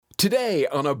Today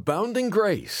on Abounding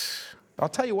Grace. I'll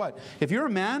tell you what, if you're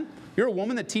a man, you're a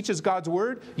woman that teaches God's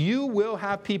word, you will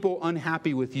have people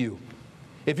unhappy with you.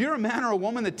 If you're a man or a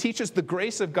woman that teaches the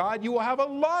grace of God, you will have a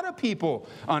lot of people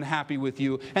unhappy with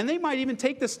you. And they might even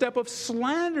take the step of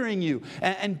slandering you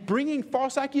and bringing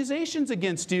false accusations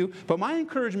against you. But my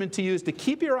encouragement to you is to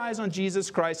keep your eyes on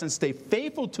Jesus Christ and stay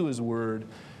faithful to His word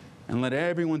and let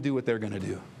everyone do what they're going to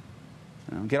do.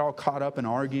 Get all caught up in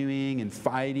arguing and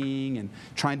fighting and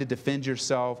trying to defend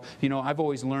yourself. You know, I've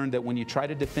always learned that when you try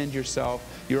to defend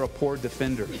yourself, you're a poor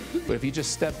defender. But if you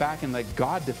just step back and let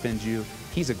God defend you,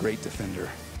 He's a great defender.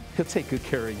 He'll take good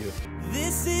care of you.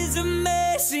 This is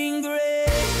amazing grace.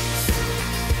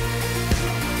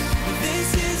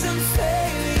 This is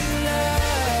unfailing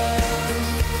love.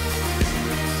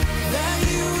 That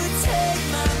you would take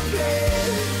my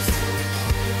place.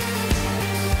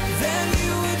 That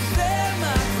you would bear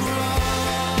my cross.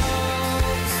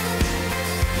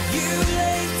 You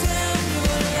laid down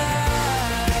your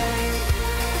life.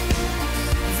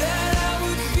 That I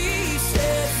would be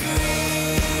set free.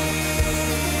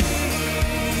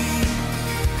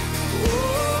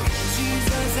 Oh,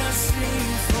 Jesus, I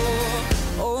sing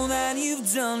for all that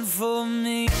you've done for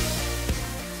me.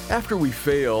 After we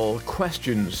fail,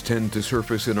 questions tend to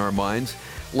surface in our minds,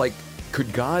 like,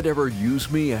 could God ever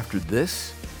use me after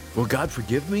this? Will God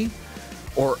forgive me?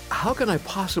 Or how can I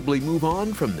possibly move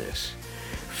on from this?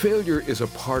 Failure is a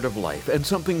part of life and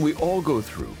something we all go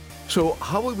through. So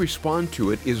how we respond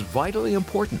to it is vitally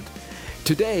important.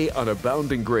 Today on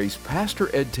Abounding Grace,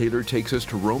 Pastor Ed Taylor takes us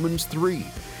to Romans 3.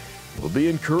 We'll be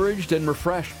encouraged and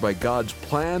refreshed by God's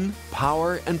plan,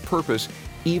 power, and purpose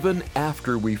even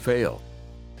after we fail.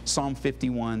 Psalm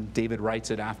 51, David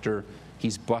writes it after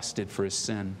he's busted for his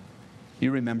sin.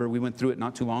 You remember, we went through it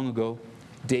not too long ago.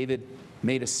 David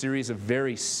made a series of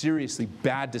very seriously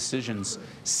bad decisions,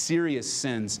 serious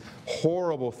sins,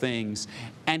 horrible things,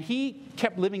 and he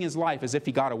kept living his life as if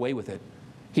he got away with it.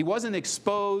 He wasn't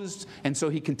exposed, and so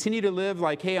he continued to live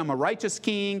like, hey, I'm a righteous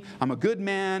king, I'm a good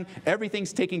man,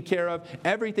 everything's taken care of,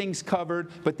 everything's covered.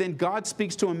 But then God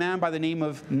speaks to a man by the name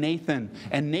of Nathan,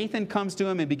 and Nathan comes to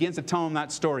him and begins to tell him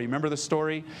that story. Remember the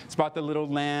story? It's about the little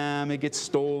lamb, it gets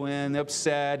stolen,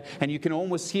 upset, and you can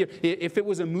almost hear, if it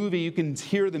was a movie, you can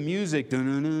hear the music,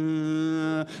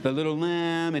 the little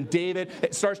lamb, and David,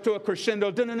 it starts to a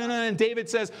crescendo, and David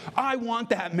says, I want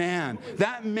that man,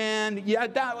 yeah,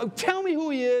 tell me who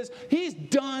he is. He's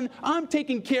done. I'm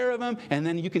taking care of him. And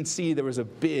then you can see there was a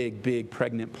big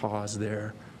pregnant pause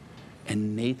there.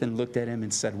 And Nathan looked at him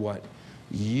and said, what?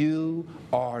 You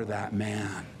are that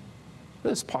man.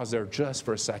 Let's pause there just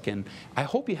for a second. I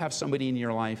hope you have somebody in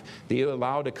your life that you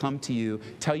allow to come to you,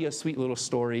 tell you a sweet little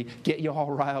story, get you all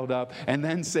riled up, and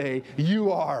then say,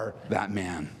 you are that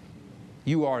man.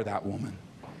 You are that woman.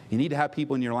 You need to have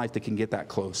people in your life that can get that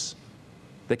close,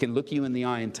 that can look you in the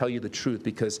eye and tell you the truth,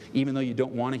 because even though you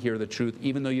don't want to hear the truth,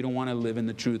 even though you don't want to live in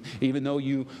the truth, even though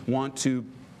you want to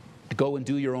go and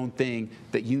do your own thing,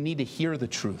 that you need to hear the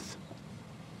truth,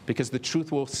 because the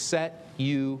truth will set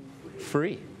you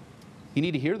free. You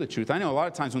need to hear the truth. I know a lot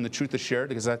of times when the truth is shared,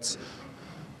 because that's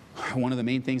one of the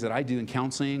main things that I do in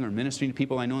counseling or ministering to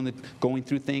people I know in going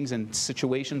through things and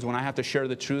situations when I have to share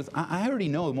the truth, I already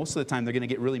know most of the time they're going to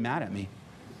get really mad at me,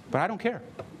 but I don't care.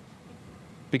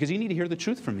 Because you need to hear the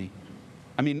truth from me.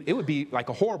 I mean, it would be like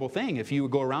a horrible thing if you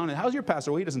would go around and, how's your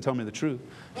pastor? Well, he doesn't tell me the truth.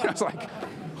 You know, it's like,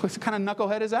 what kind of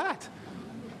knucklehead is that?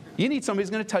 You need somebody who's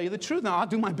going to tell you the truth. Now, I'll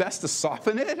do my best to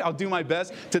soften it. I'll do my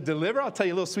best to deliver. I'll tell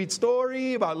you a little sweet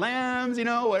story about lambs, you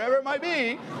know, whatever it might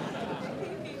be.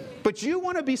 But you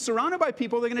want to be surrounded by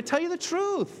people that are going to tell you the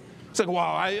truth. It's like,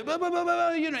 wow,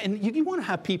 you know, and you want to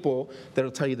have people that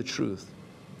will tell you the truth.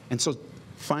 And so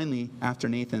finally, after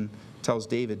Nathan tells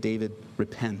David, David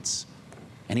repents.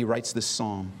 And he writes this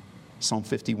psalm, Psalm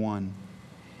 51.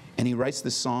 And he writes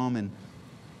this psalm and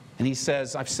he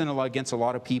says, I've sinned against a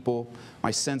lot of people.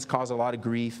 My sins cause a lot of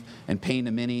grief and pain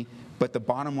to many. But the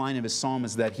bottom line of his psalm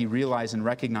is that he realized and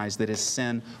recognized that his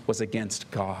sin was against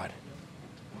God.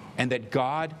 And that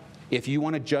God, if you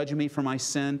want to judge me for my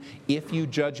sin, if you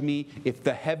judge me, if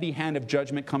the heavy hand of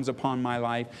judgment comes upon my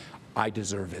life, I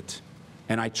deserve it.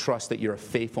 And I trust that you're a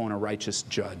faithful and a righteous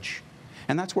judge.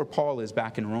 And that's where Paul is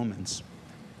back in Romans.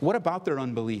 What about their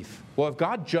unbelief? Well, if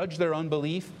God judged their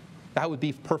unbelief, that would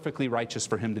be perfectly righteous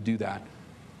for him to do that.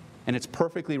 And it's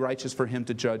perfectly righteous for him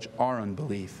to judge our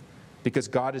unbelief, because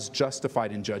God is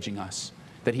justified in judging us,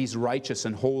 that he's righteous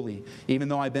and holy. Even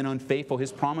though I've been unfaithful,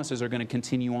 his promises are going to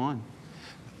continue on.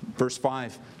 Verse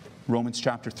 5, Romans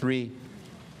chapter 3.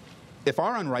 if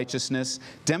our unrighteousness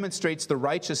demonstrates the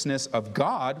righteousness of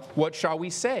God, what shall we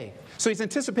say? So he's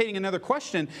anticipating another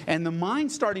question, and the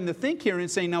mind's starting to think here and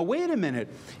saying, now wait a minute.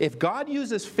 If God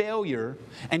uses failure,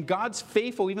 and God's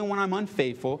faithful even when I'm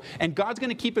unfaithful, and God's going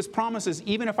to keep his promises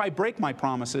even if I break my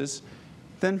promises,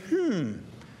 then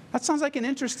that sounds like an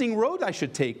interesting road I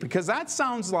should take, because that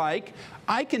sounds like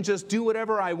I can just do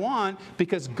whatever I want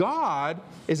because God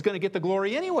is going to get the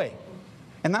glory anyway.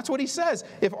 And that's what he says.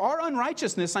 If our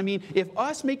unrighteousness, if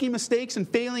us making mistakes and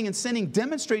failing and sinning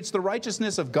demonstrates the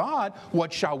righteousness of God,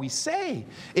 what shall we say?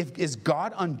 Is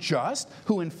God unjust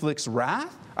who inflicts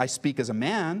wrath? I speak as a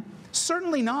man.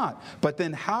 Certainly not. But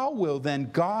then how will then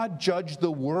God judge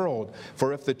the world?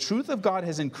 For if the truth of God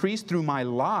has increased through my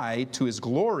lie to his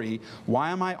glory, why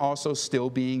am I also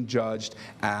still being judged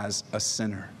as a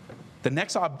sinner? The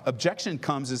next objection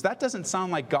comes is that doesn't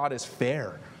sound like God is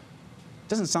fair.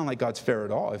 Doesn't sound like God's fair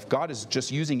at all. If God is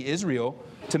just using Israel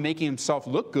to making himself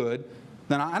look good,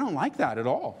 then I don't like that at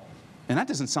all. And that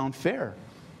doesn't sound fair.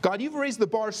 God, you've raised the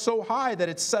bar so high that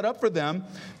it's set up for them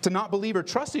to not believe or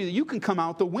trust you that you can come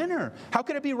out the winner. How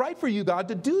could it be right for you, God,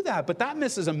 to do that? But that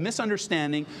misses a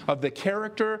misunderstanding of the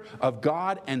character of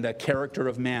God and the character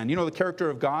of man. You know the character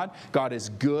of God? God is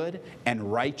good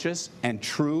and righteous and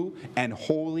true and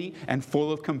holy and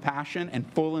full of compassion and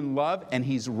full in love, and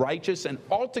he's righteous and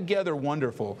altogether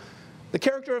wonderful. The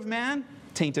character of man?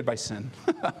 Tainted by sin.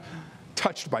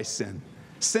 Touched by sin.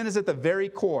 Sin is at the very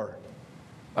core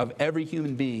of every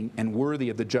human being and worthy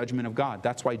of the judgment of God.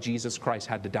 That's why Jesus Christ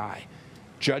had to die.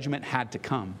 Judgment had to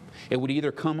come. It would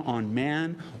either come on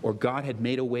man, or God had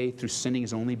made a way through sending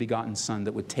his only begotten Son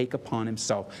that would take upon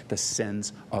himself the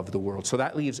sins of the world. So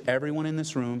that leaves everyone in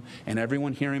this room and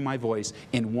everyone hearing my voice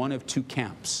in one of two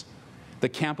camps. The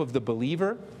camp of the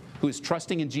believer who is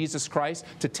trusting in Jesus Christ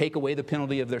to take away the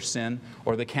penalty of their sin,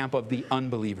 or the camp of the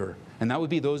unbeliever. And that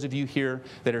would be those of you here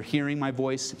that are hearing my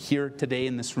voice here today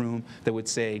in this room that would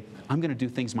say, I'm going to do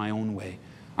things my own way.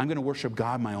 I'm going to worship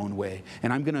God my own way.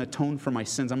 And I'm going to atone for my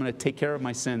sins. I'm going to take care of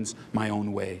my sins my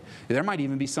own way. There might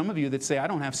even be some of you that say, I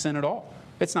don't have sin at all.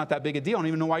 It's not that big a deal. I don't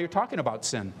even know why you're talking about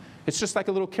sin. It's just like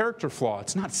a little character flaw.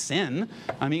 It's not sin.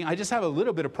 I just have a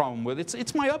little bit of problem with it.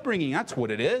 It's my upbringing. That's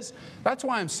what it is. That's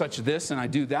why I'm such this and I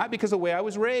do that, because of the way I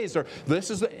was raised. Or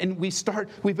this is, and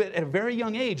we've at a very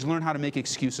young age learned how to make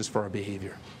excuses for our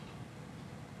behavior.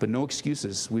 But no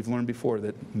excuses. We've learned before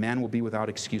that man will be without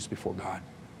excuse before God.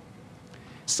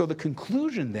 So the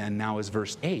conclusion then now is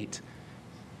verse 8.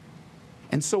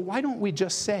 And so why don't we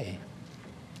just say,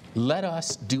 let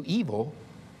us do evil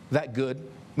that good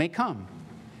may come?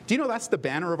 Do you know that's the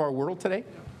banner of our world today?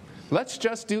 Let's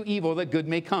just do evil that good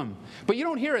may come. But you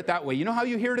don't hear it that way. You know how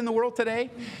you hear it in the world today?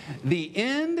 The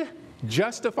end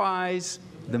justifies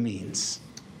the means.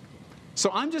 So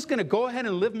I'm just going to go ahead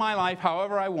and live my life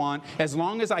however I want, as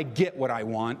long as I get what I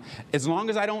want, as long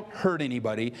as I don't hurt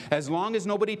anybody, as long as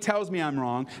nobody tells me I'm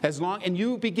wrong, and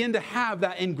you begin to have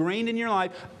that ingrained in your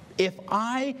life. If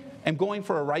I am going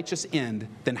for a righteous end,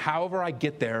 then however I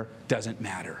get there doesn't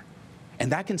matter.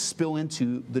 And that can spill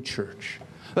into the church.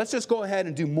 Let's just go ahead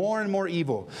and do more and more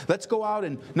evil. Let's go out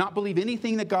and not believe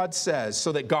anything that God says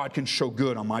so that God can show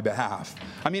good on my behalf.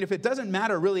 If it doesn't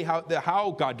matter really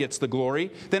how God gets the glory,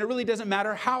 then it really doesn't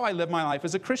matter how I live my life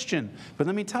as a Christian. But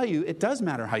let me tell you, it does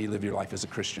matter how you live your life as a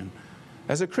Christian.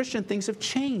 As a Christian, things have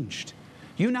changed.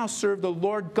 You now serve the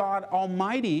Lord God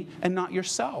Almighty and not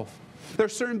yourself. There are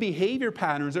certain behavior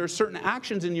patterns, there are certain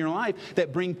actions in your life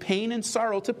that bring pain and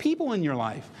sorrow to people in your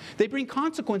life. They bring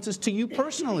consequences to you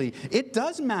personally. It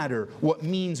does matter what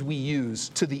means we use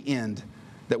to the end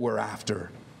that we're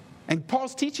after. And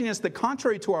Paul's teaching us that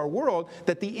contrary to our world,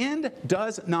 that the end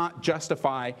does not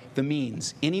justify the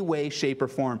means, any way, shape, or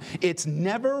form. It's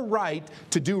never right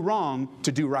to do wrong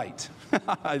to do right.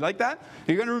 I like that?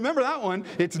 You're going to remember that one.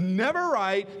 It's never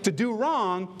right to do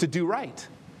wrong to do right.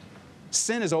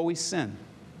 Sin is always sin,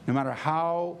 no matter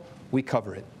how we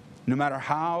cover it, no matter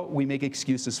how we make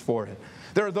excuses for it.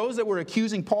 There are those that were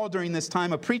accusing Paul during this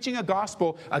time of preaching a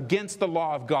gospel against the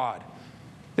law of God.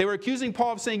 They were accusing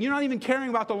Paul of saying, you're not even caring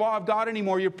about the law of God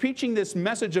anymore. You're preaching this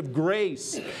message of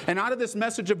grace. And out of this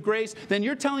message of grace, then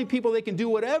you're telling people they can do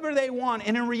whatever they want.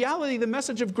 And in reality, the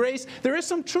message of grace, there is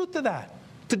some truth to that,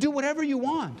 to do whatever you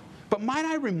want. But might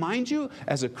I remind you,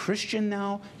 as a Christian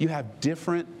now, you have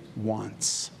different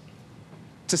wants.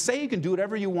 To say you can do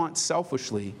whatever you want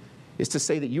selfishly is to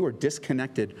say that you are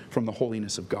disconnected from the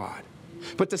holiness of God.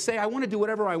 But to say I want to do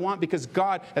whatever I want because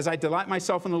God, as I delight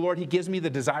myself in the Lord, He gives me the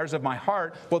desires of my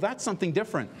heart, well, that's something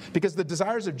different. Because the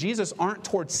desires of Jesus aren't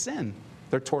toward sin.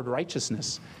 They're toward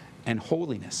righteousness and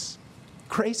holiness.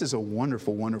 Grace is a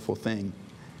wonderful, wonderful thing.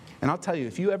 And I'll tell you,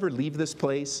 if you ever leave this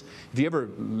place, if you ever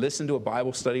listen to a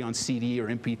Bible study on CD or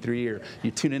MP3, or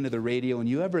you tune into the radio, and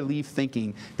you ever leave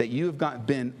thinking that you've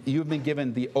been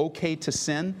given the okay to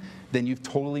sin, then you've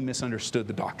totally misunderstood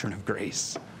the doctrine of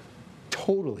grace.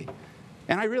 Totally.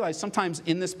 And I realize sometimes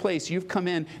in this place, you've come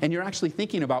in and you're actually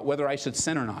thinking about whether I should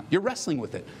sin or not. You're wrestling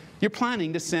with it. You're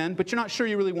planning to sin, but you're not sure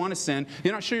you really want to sin.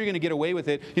 You're not sure you're going to get away with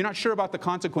it. You're not sure about the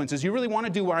consequences. You really want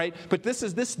to do right, but this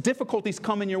difficulty's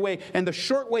come in your way, and the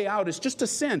short way out is just to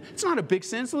sin. It's not a big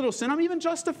sin. It's a little sin. I'm even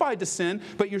justified to sin,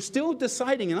 but you're still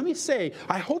deciding. And let me say,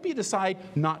 I hope you decide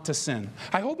not to sin.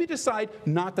 I hope you decide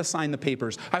not to sign the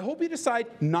papers. I hope you decide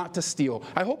not to steal.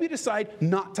 I hope you decide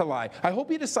not to lie. I hope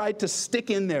you decide to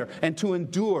stick in there and to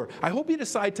endure. I hope you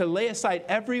decide to lay aside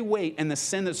every weight and the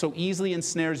sin that so easily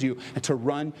ensnares you, and to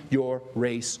run your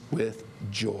race with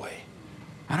joy.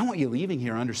 I don't want you leaving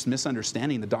here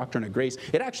misunderstanding the doctrine of grace.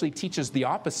 It actually teaches the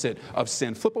opposite of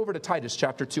sin. Flip over to Titus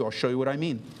chapter 2. I'll show you what I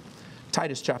mean.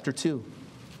 Titus chapter 2.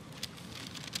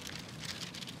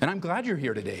 And I'm glad you're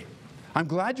here today. I'm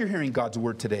glad you're hearing God's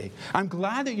word today. I'm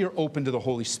glad that you're open to the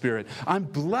Holy Spirit. I'm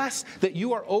blessed that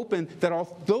you are open, that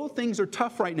although things are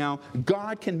tough right now,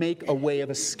 God can make a way of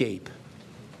escape.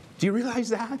 Do you realize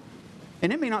that?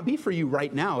 And it may not be for you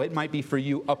right now. It might be for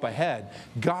you up ahead.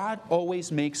 God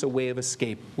always makes a way of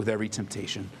escape with every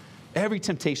temptation. Every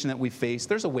temptation that we face,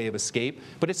 there's a way of escape,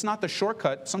 but it's not the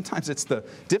shortcut. Sometimes it's the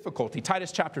difficulty.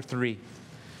 Titus chapter 3.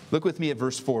 Look with me at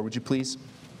verse 4, would you please?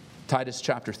 Titus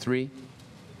chapter 3,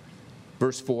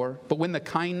 verse 4. But when the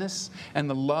kindness and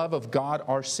the love of God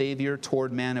our Savior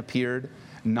toward man appeared,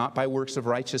 not by works of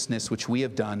righteousness which we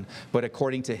have done, but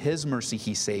according to His mercy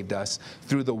He saved us,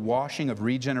 through the washing of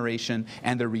regeneration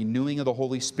and the renewing of the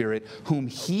Holy Spirit, whom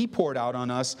He poured out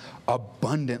on us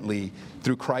abundantly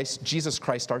through Jesus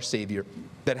Christ our Savior,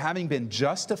 that having been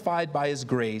justified by His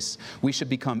grace, we should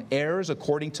become heirs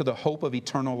according to the hope of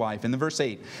eternal life. In the verse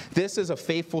 8, this is a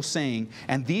faithful saying,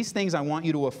 and these things I want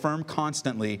you to affirm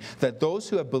constantly, that those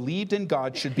who have believed in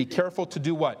God should be careful to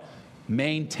do what?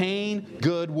 Maintain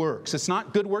good works. It's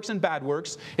not good works and bad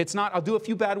works. It's not, I'll do a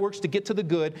few bad works to get to the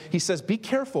good. He says, be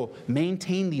careful.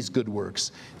 Maintain these good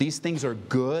works. These things are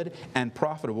good and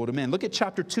profitable to men. Look at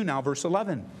chapter 2 now, verse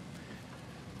 11.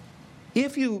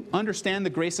 If you understand the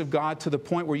grace of God to the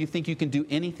point where you think you can do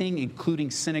anything, including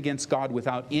sin against God,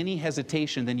 without any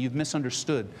hesitation, then you've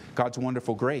misunderstood God's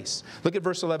wonderful grace. Look at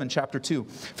verse 11, chapter 2.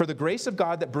 For the grace of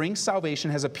God that brings salvation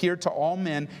has appeared to all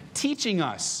men, teaching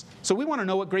us. So we want to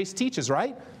know what grace teaches,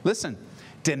 right? Listen.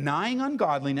 Denying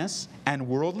ungodliness and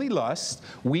worldly lust,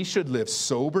 we should live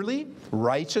soberly,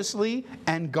 righteously,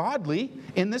 and godly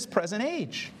in this present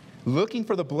age, looking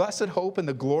for the blessed hope and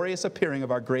the glorious appearing of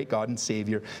our great God and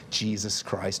Savior, Jesus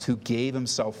Christ, who gave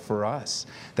Himself for us,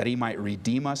 that He might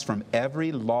redeem us from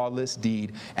every lawless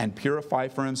deed and purify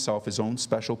for Himself His own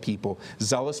special people,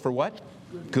 zealous for what?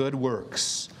 Good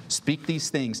works. Speak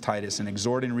these things, Titus, and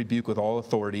exhort and rebuke with all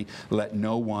authority. Let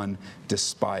no one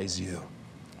despise you.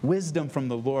 Wisdom from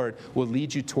the Lord will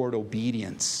lead you toward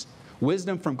obedience.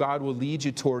 Wisdom from God will lead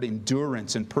you toward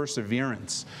endurance and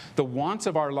perseverance. The wants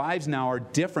of our lives now are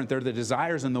different. They're the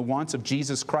desires and the wants of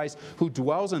Jesus Christ, who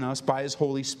dwells in us by His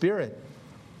Holy Spirit.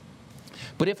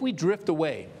 But if we drift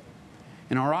away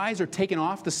and our eyes are taken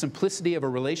off the simplicity of a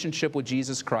relationship with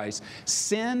Jesus Christ,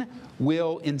 sin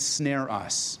will ensnare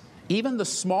us. Even the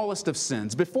smallest of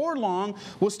sins. Before long,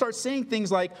 we'll start saying things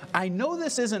like, I know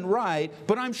this isn't right,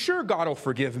 but I'm sure God will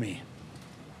forgive me.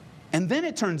 And then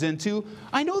it turns into,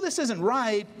 I know this isn't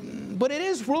right, but it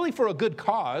is really for a good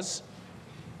cause.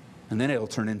 And then it'll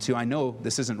turn into, I know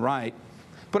this isn't right,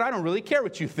 but I don't really care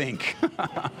what you think.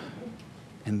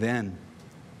 And then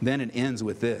it ends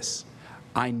with this.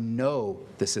 I know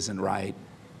this isn't right,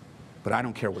 but I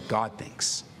don't care what God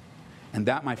thinks. And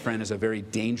that, my friend, is a very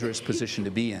dangerous position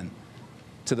to be in,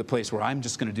 to the place where I'm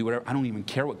just going to do whatever. I don't even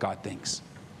care what God thinks.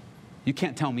 You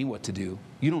can't tell me what to do.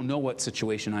 You don't know what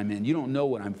situation I'm in. You don't know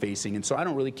what I'm facing. And so I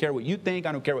don't really care what you think.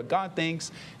 I don't care what God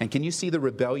thinks. And can you see the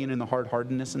rebellion and the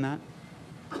hard-heartedness in that?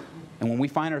 And when we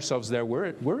find ourselves there, we're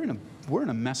in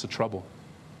a mess of trouble.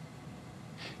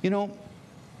 You know,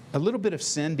 a little bit of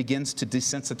sin begins to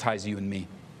desensitize you and me.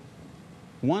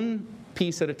 One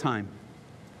piece at a time.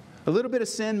 A little bit of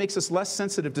sin makes us less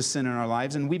sensitive to sin in our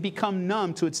lives, and we become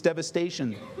numb to its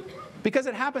devastation. Because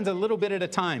it happens a little bit at a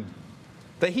time.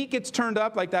 The heat gets turned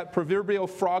up like that proverbial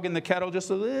frog in the kettle, just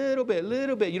a little bit.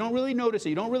 You don't really notice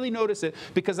it.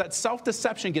 Because that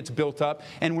self-deception gets built up,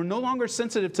 and we're no longer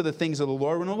sensitive to the things of the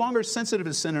Lord. We're no longer sensitive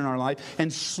to sin in our life.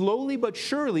 And slowly but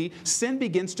surely, sin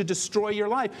begins to destroy your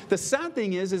life. The sad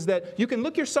thing is that you can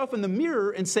look yourself in the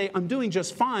mirror and say, I'm doing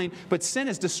just fine, but sin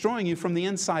is destroying you from the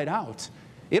inside out.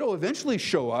 It'll eventually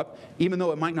show up, even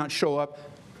though it might not show up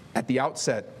at the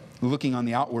outset, looking on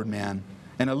the outward man.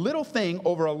 And a little thing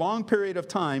over a long period of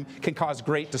time can cause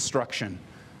great destruction.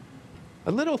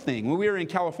 A little thing. When we were in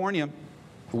California,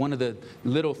 one of the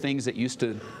little things that used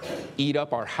to eat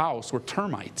up our house were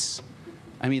termites.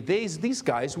 I mean, these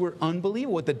guys were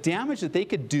unbelievable. What the damage that they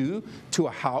could do to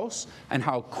a house and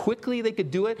how quickly they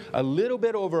could do it, a little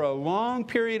bit over a long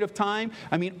period of time.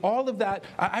 I mean, all of that.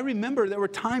 I remember there were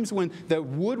times when the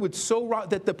wood would so rot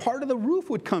that the part of the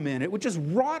roof would come in. It would just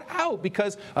rot out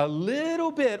because a little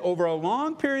bit over a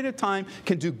long period of time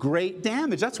can do great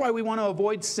damage. That's why we want to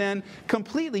avoid sin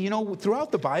completely. You know,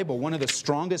 throughout the Bible, one of the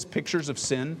strongest pictures of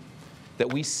sin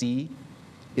that we see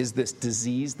is this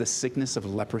disease, the sickness of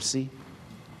leprosy.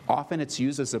 Often it's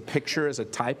used as a picture, as a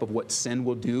type of what sin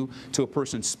will do to a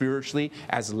person spiritually,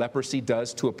 as leprosy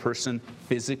does to a person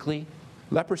physically.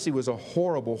 Leprosy was a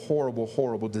horrible, horrible,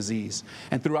 horrible disease.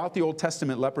 And throughout the Old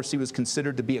Testament, leprosy was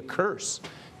considered to be a curse.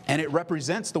 And it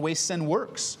represents the way sin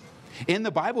works. In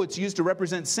the Bible, it's used to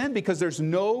represent sin because there's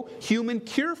no human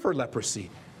cure for leprosy.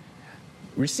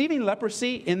 Receiving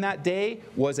leprosy in that day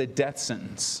was a death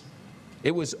sentence.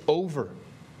 It was over.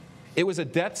 It was a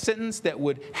death sentence that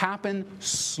would happen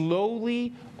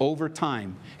slowly over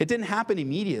time. It didn't happen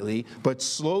immediately, but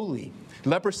slowly.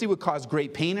 Leprosy would cause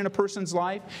great pain in a person's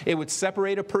life. It would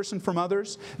separate a person from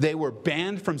others. They were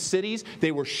banned from cities.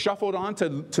 They were shuffled on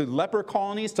to leper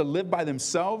colonies to live by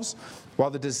themselves, while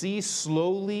the disease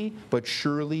slowly but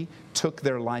surely took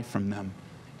their life from them,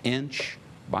 inch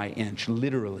by inch,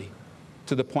 literally,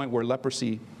 to the point where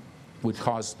leprosy would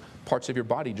cause parts of your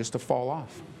body just to fall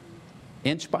off.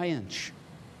 Inch by inch.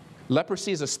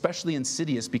 Leprosy is especially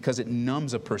insidious because it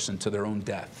numbs a person to their own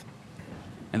death.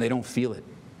 And they don't feel it.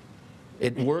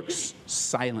 It works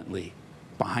silently,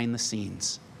 behind the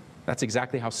scenes. That's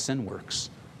exactly how sin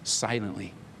works.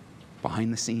 Silently,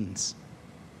 behind the scenes.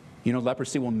 You know,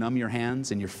 leprosy will numb your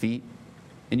hands and your feet.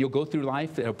 And you'll go through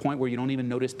life at a point where you don't even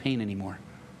notice pain anymore.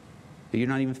 You're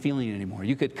not even feeling it anymore.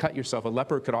 You could cut yourself. A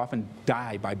leper could often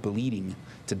die by bleeding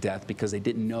to death because they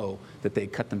didn't know that they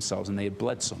had cut themselves and they had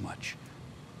bled so much.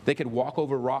 They could walk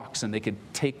over rocks and they could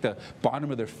take the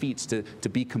bottom of their feet to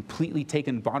be completely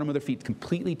taken, bottom of their feet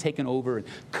completely taken over and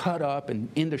cut up and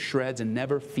into shreds and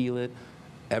never feel it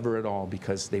ever at all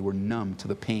because they were numb to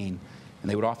the pain.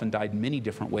 And they would often die in many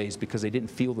different ways because they didn't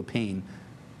feel the pain.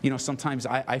 You know, sometimes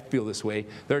I feel this way.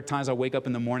 There are times I wake up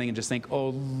in the morning and just think, oh,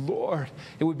 Lord,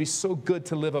 it would be so good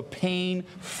to live a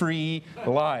pain-free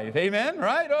life. Amen?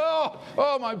 Right?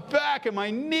 Oh, my back and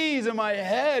my knees and my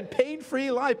head,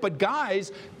 pain-free life. But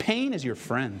guys, pain is your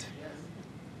friend.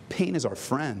 Pain is our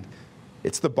friend.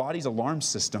 It's the body's alarm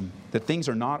system that things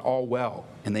are not all well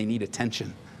and they need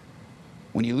attention.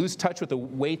 When you lose touch with the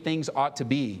way things ought to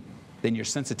be, then your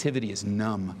sensitivity is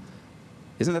numb.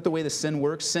 Isn't that the way the sin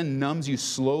works? Sin numbs you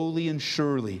slowly and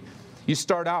surely. You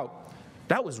start out,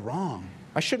 that was wrong.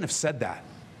 I shouldn't have said that.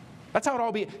 That's how it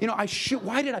all be. You know,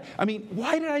 why did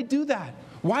I do that?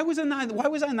 Why was I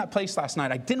in that place last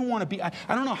night? I didn't want to be. I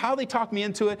don't know how they talked me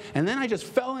into it. And then I just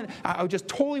fell in. I just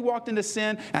totally walked into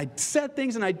sin. I said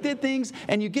things and I did things.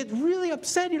 And you get really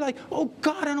upset. You're like, oh,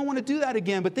 God, I don't want to do that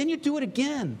again. But then you do it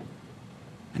again.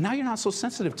 And now you're not so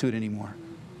sensitive to it anymore.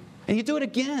 And you do it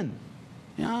again.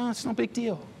 Yeah, it's no big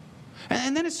deal.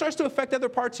 And then it starts to affect other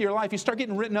parts of your life. You start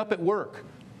getting written up at work.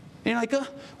 And you're like,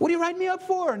 what are you writing me up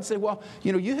for? And say, well,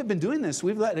 you know, you have been doing this.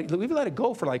 We've let it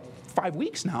go for like 5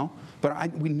 weeks now.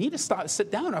 But we need to sit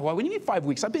down. Well, we need 5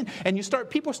 weeks. And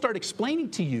people start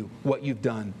explaining to you what you've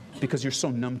done because you're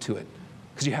so numb to it,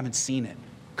 because you haven't seen it,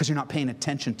 because you're not paying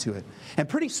attention to it. And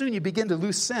pretty soon you begin to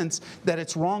lose sense that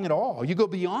it's wrong at all. You go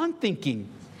beyond thinking.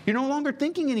 You're no longer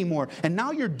thinking anymore. And now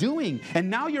you're doing.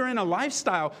 And now you're in a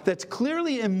lifestyle that's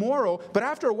clearly immoral. But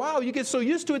after a while, you get so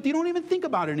used to it that you don't even think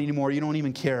about it anymore. You don't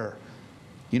even care.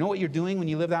 You know what you're doing when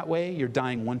you live that way? You're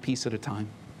dying one piece at a time.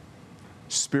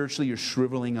 Spiritually, you're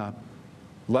shriveling up.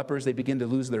 Lepers, they begin to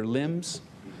lose their limbs.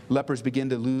 Lepers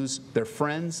begin to lose their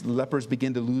friends. Lepers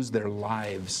begin to lose their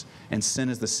lives. And sin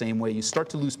is the same way. You start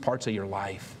to lose parts of your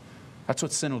life. That's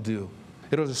what sin will do.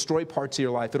 It'll destroy parts of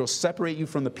your life. It'll separate you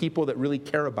from the people that really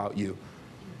care about you.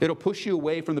 It'll push you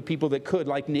away from the people that could,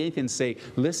 like Nathan, say,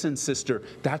 listen, sister,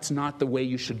 that's not the way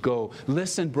you should go.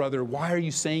 Listen, brother, why are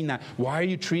you saying that? Why are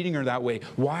you treating her that way?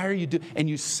 Why are you And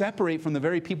you separate from the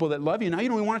very people that love you. Now you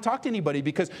don't even want to talk to anybody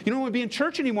because you don't want to be in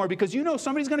church anymore because you know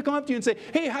somebody's going to come up to you and say,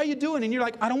 hey, how you doing? And you're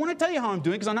like, I don't want to tell you how I'm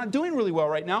doing because I'm not doing really well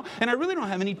right now. And I really don't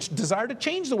have any desire to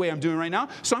change the way I'm doing right now.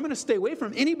 So I'm going to stay away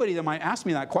from anybody that might ask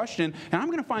me that question. And I'm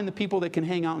going to find the people that can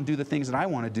hang out and do the things that I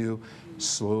want to do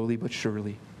slowly but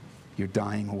surely. You're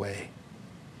dying away.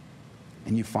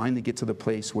 and you finally get to the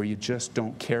place where you just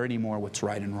don't care anymore what's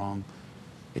right and wrong.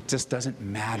 It just doesn't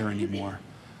matter anymore.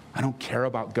 I don't care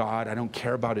about God. I don't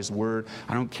care about His Word.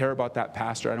 I don't care about that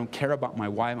pastor. I don't care about my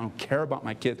wife. I don't care about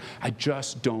my kids. I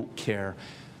just don't care.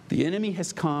 The enemy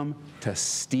has come to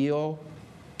steal,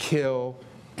 kill,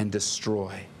 and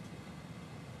destroy.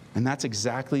 And that's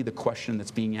exactly the question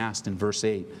that's being asked in verse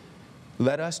 8.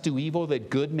 Let us do evil that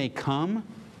good may come.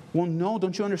 Well, no,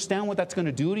 don't you understand what that's going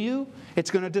to do to you? It's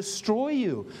going to destroy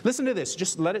you. Listen to this.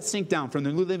 Just let it sink down from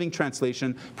the New Living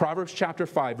Translation, Proverbs chapter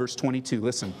 5, verse 22.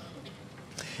 Listen.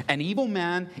 An evil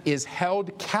man is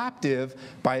held captive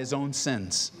by his own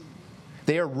sins.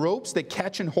 They are ropes that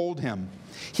catch and hold him.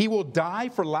 He will die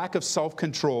for lack of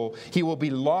self-control. He will be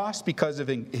lost because of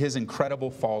his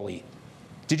incredible folly.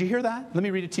 Did you hear that? Let me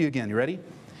read it to you again. You ready?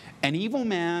 An evil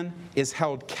man is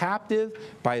held captive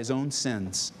by his own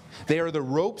sins. They are the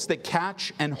ropes that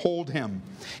catch and hold him.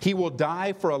 He will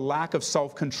die for a lack of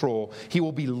self-control. He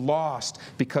will be lost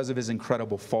because of his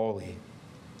incredible folly.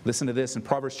 Listen to this in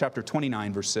Proverbs chapter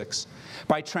 29, verse 6.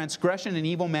 By transgression an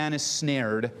evil man is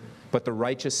snared, but the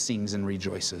righteous sings and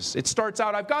rejoices. It starts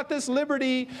out, I've got this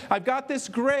liberty, I've got this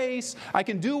grace, I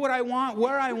can do what I want,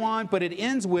 where I want, but it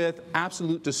ends with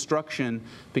absolute destruction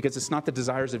because it's not the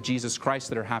desires of Jesus Christ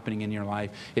that are happening in your life.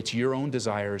 It's your own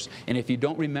desires. And if you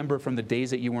don't remember from the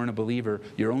days that you weren't a believer,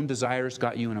 your own desires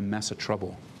got you in a mess of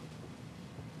trouble,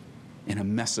 in a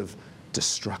mess of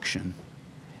destruction.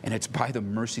 And it's by the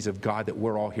mercies of God that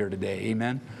we're all here today.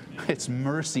 Amen? It's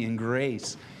mercy and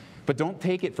grace. But don't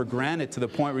take it for granted to the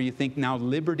point where you think now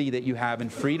liberty that you have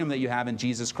and freedom that you have in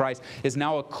Jesus Christ is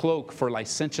now a cloak for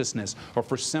licentiousness or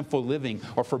for sinful living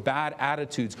or for bad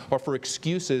attitudes or for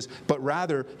excuses. But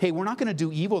rather, hey, we're not going to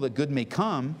do evil that good may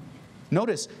come.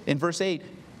 Notice in verse 8,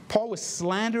 Paul was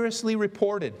slanderously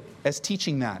reported as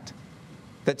teaching that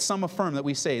some affirm that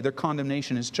we say their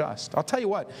condemnation is just. I'll tell you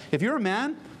what, if you're a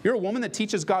man, you're a woman that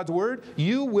teaches God's word,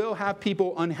 you will have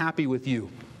people unhappy with you.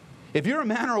 If you're a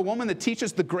man or a woman that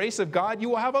teaches the grace of God, you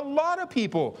will have a lot of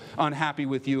people unhappy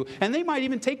with you. And they might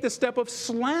even take the step of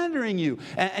slandering you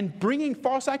and bringing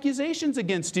false accusations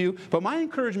against you. But my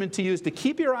encouragement to you is to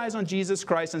keep your eyes on Jesus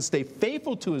Christ and stay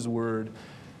faithful to His word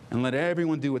and let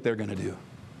everyone do what they're going to do.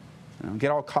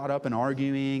 Get all caught up in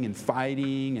arguing and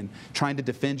fighting and trying to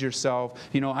defend yourself.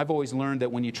 You know, I've always learned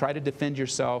that when you try to defend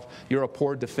yourself, you're a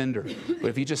poor defender. But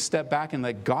if you just step back and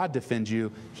let God defend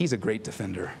you, He's a great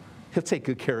defender. He'll take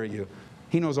good care of you.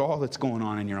 He knows all that's going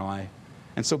on in your life.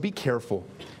 And so be careful.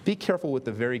 Be careful with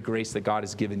the very grace that God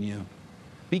has given you.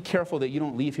 Be careful that you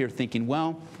don't leave here thinking,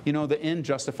 well, you know, the end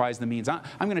justifies the means. I'm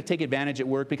going to take advantage at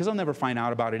work because I'll never find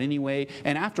out about it anyway.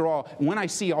 And after all, when I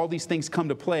see all these things come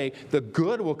to play, the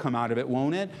good will come out of it,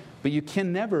 won't it? But you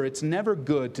can never, it's never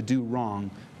good to do wrong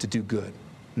to do good.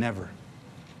 Never.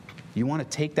 You want to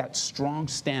take that strong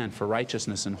stand for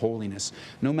righteousness and holiness,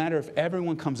 no matter if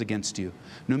everyone comes against you,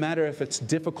 no matter if it's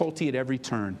difficulty at every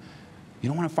turn. You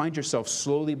don't want to find yourself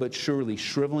slowly but surely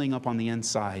shriveling up on the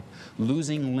inside,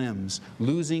 losing limbs,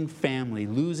 losing family,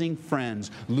 losing friends,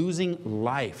 losing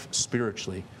life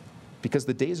spiritually. Because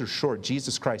the days are short.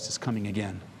 Jesus Christ is coming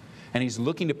again. And He's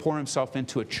looking to pour Himself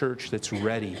into a church that's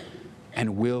ready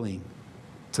and willing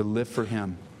to live for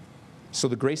Him. So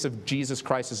the grace of Jesus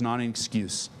Christ is not an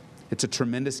excuse. It's a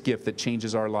tremendous gift that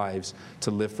changes our lives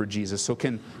to live for Jesus. So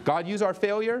can God use our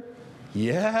failure?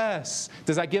 Yes.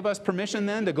 Does that give us permission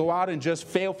then to go out and just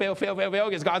fail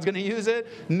because God's going to use it?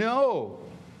 No.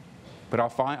 But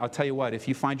I'll tell you what, if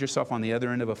you find yourself on the other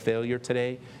end of a failure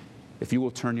today, if you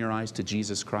will turn your eyes to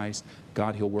Jesus Christ,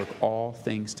 God, He'll work all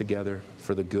things together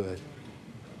for the good.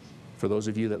 For those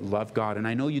of you that love God, and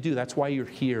I know you do, that's why you're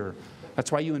here.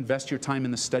 That's why you invest your time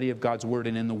in the study of God's Word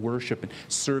and in the worship and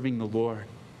serving the Lord.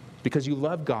 Because you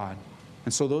love God.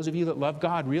 And so those of you that love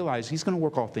God realize He's going to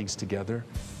work all things together.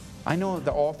 I know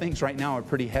that all things right now are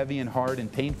pretty heavy and hard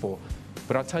and painful,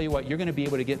 but I'll tell you what, you're going to be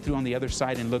able to get through on the other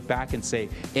side and look back and say,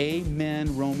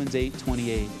 Amen, Romans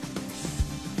 8:28.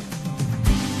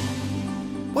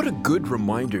 What a good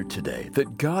reminder today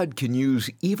that God can use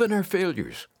even our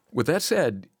failures. With that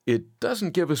said, it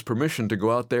doesn't give us permission to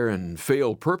go out there and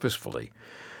fail purposefully.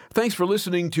 Thanks for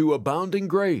listening to Abounding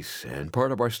Grace and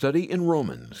part of our study in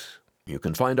Romans. You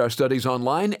can find our studies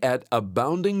online at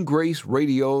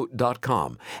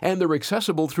aboundinggraceradio.com, and they're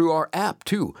accessible through our app,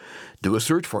 too. Do a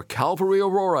search for Calvary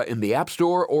Aurora in the App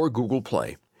Store or Google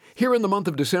Play. Here in the month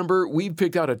of December, we've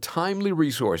picked out a timely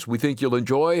resource we think you'll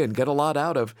enjoy and get a lot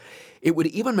out of. It would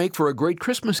even make for a great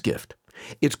Christmas gift.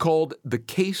 It's called The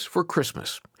Case for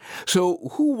Christmas. So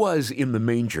who was in the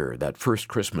manger that first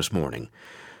Christmas morning?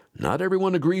 Not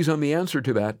everyone agrees on the answer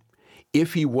to that.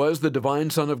 If He was the divine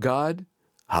Son of God,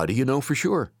 how do you know for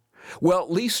sure? Well,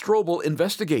 Lee Strobel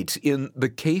investigates in The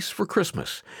Case for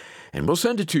Christmas, and we'll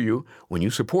send it to you when you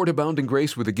support Abounding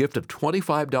Grace with a gift of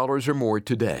 $25 or more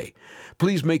today.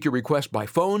 Please make your request by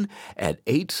phone at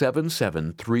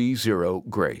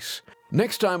 877-30-GRACE.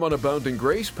 Next time on Abounding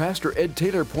Grace, Pastor Ed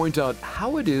Taylor points out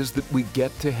how it is that we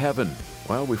get to heaven.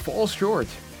 While we fall short,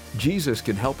 Jesus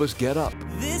can help us get up.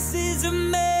 This is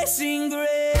amazing grace.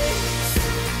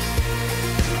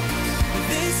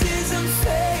 This is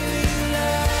unfailing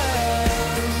love.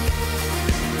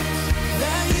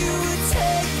 That you would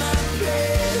take my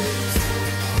place.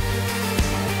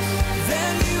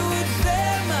 That you would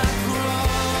bear my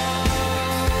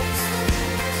cross.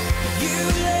 You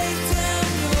laid down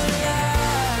your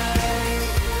life.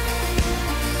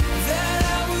 That I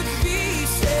would be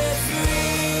set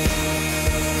free.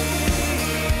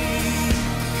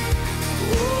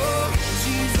 Oh,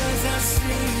 Jesus, I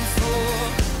sing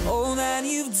for all that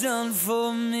you've done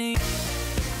for me.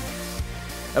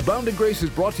 Abounding Grace is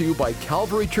brought to you by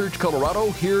Calvary Church,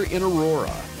 Colorado, here in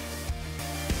Aurora.